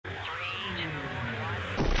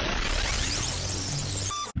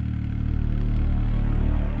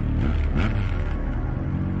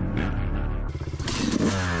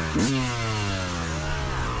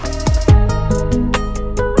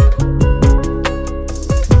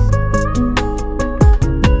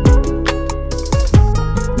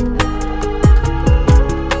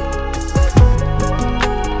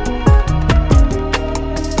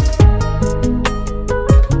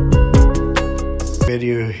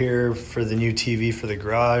here for the new TV for the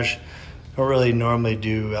garage. Don't really normally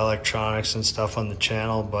do electronics and stuff on the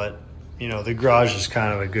channel, but you know, the garage is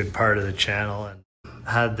kind of a good part of the channel. And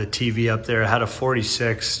I had the TV up there. I had a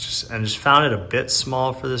 46 and just found it a bit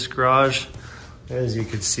small for this garage. As you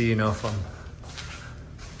can see, you know, if I'm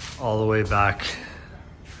all the way back,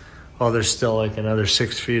 well, there's still like another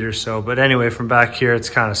 6 feet or so. But anyway, from back here, it's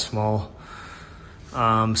kind of small.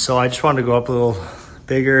 So I just wanted to go up a little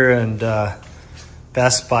bigger, and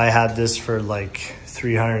Best Buy had this for like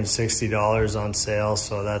 $360 on sale.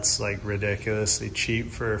 So that's like ridiculously cheap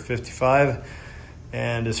for 55,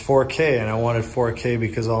 and it's 4K, and I wanted 4K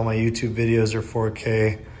because all my YouTube videos are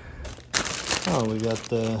 4K. Oh, we got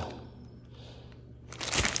the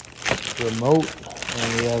remote,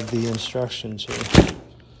 and we have the instructions here,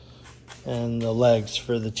 and the legs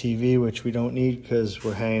for the TV, which we don't need because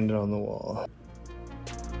we're hanging it on the wall.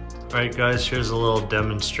 All right, guys, here's a little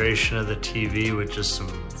demonstration of the TV with just some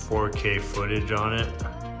 4K footage on it.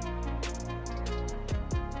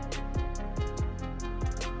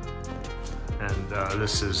 And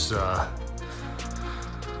this is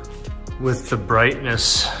with the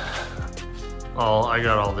brightness. I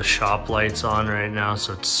got all the shop lights on right now,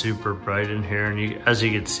 so it's super bright in here. And as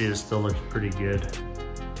you can see, it still looks pretty good.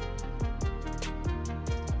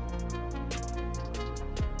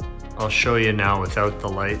 I'll show you now without the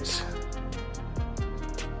lights.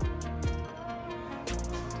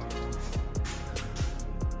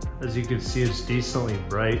 As you can see, it's decently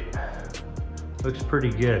bright. Looks pretty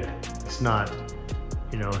good. It's not,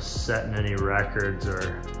 you know, setting any records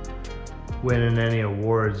or winning any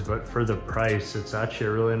awards, but for the price, it's actually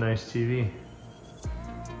a really nice TV.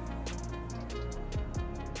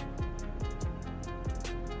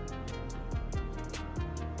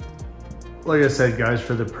 Like I said, guys,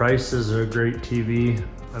 for the price, this is a great TV.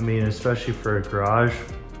 I mean, especially for a garage.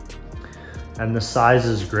 And the size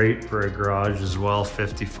is great for a garage as well,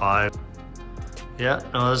 55. Yeah,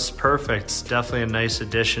 no, this is perfect. It's definitely a nice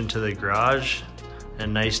addition to the garage,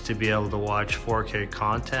 and nice to be able to watch 4K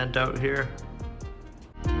content out here.